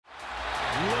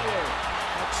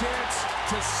chance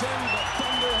to send the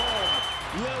Thunder home.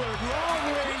 Lillard, long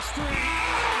range three.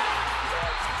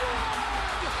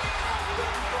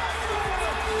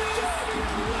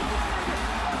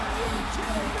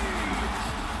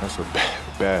 That's a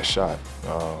bad shot.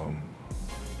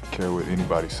 Care what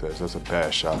anybody says, that's a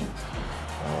bad shot.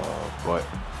 But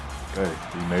hey,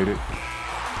 he made it.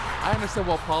 I understand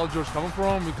where Paul George coming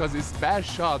from because it's bad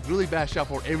shot, really bad shot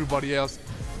for everybody else,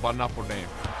 but not for Dame.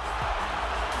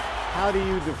 How do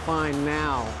you define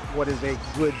now what is a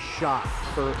good shot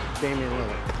for Damian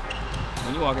Lillard?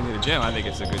 When you walk into the gym, I think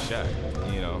it's a good shot.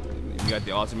 You know, you got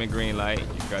the ultimate green light,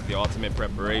 you've got the ultimate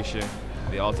preparation,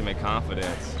 the ultimate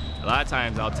confidence. A lot of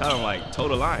times I'll tell him, like, toe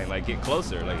the line, like, get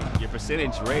closer. Like, your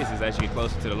percentage raises as you get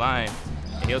closer to the line.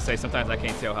 And he'll say, sometimes I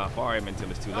can't tell how far I am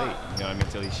until it's too late, you know what I mean,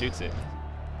 until he shoots it.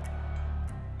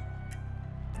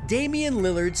 Damian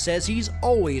Lillard says he's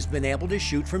always been able to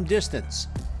shoot from distance.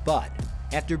 But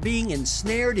after being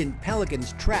ensnared in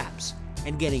Pelicans' traps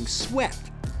and getting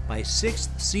swept by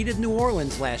 6th-seeded New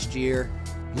Orleans last year,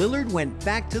 Lillard went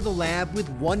back to the lab with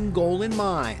one goal in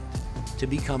mind: to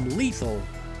become lethal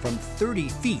from 30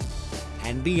 feet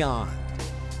and beyond.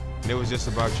 It was just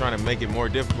about trying to make it more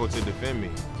difficult to defend me.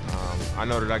 I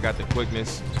know that I got the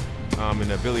quickness and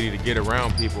the ability to get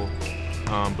around people,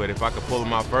 but if I could pull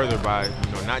them out further by,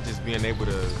 not just being able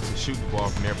to shoot the ball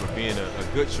from there, but being a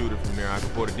good shooter from there, I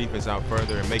could pull the defense out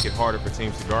further and make it harder for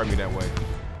teams to guard me that way.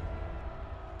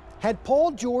 Had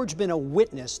Paul George been a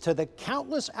witness to the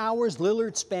countless hours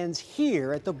Lillard spends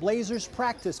here at the Blazers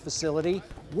practice facility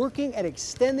working at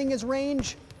extending his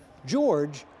range,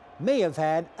 George may have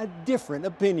had a different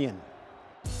opinion.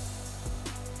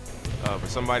 For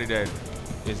somebody that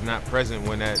is not present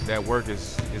when that work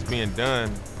is being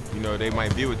done, they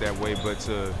might view it that way, but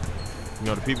to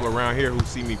the people around here who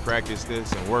see me practice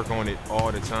this and work on it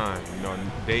all the time,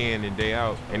 day in and day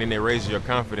out, and then they raise your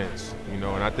confidence, and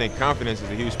I think confidence is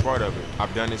a huge part of it.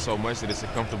 I've done it so much that it's a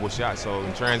comfortable shot, so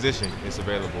in transition, it's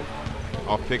available.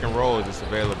 Off pick and rolls, it's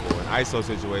available. In ISO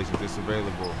situations, it's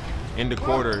available. In the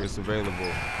quarter, it's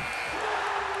available.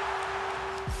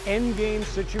 End game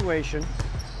situation,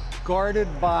 guarded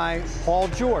by Paul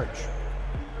George.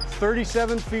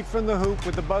 37 feet from the hoop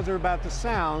with the buzzer about to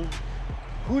sound.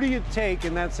 Who do you take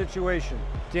in that situation?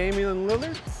 Damian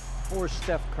Lillard or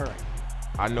Steph Curry?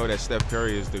 I know that Steph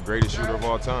Curry is the greatest shooter of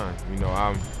all time.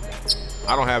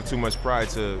 I don't have too much pride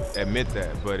to admit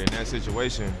that, but in that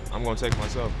situation, I'm going to take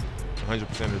myself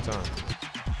 100% of the time.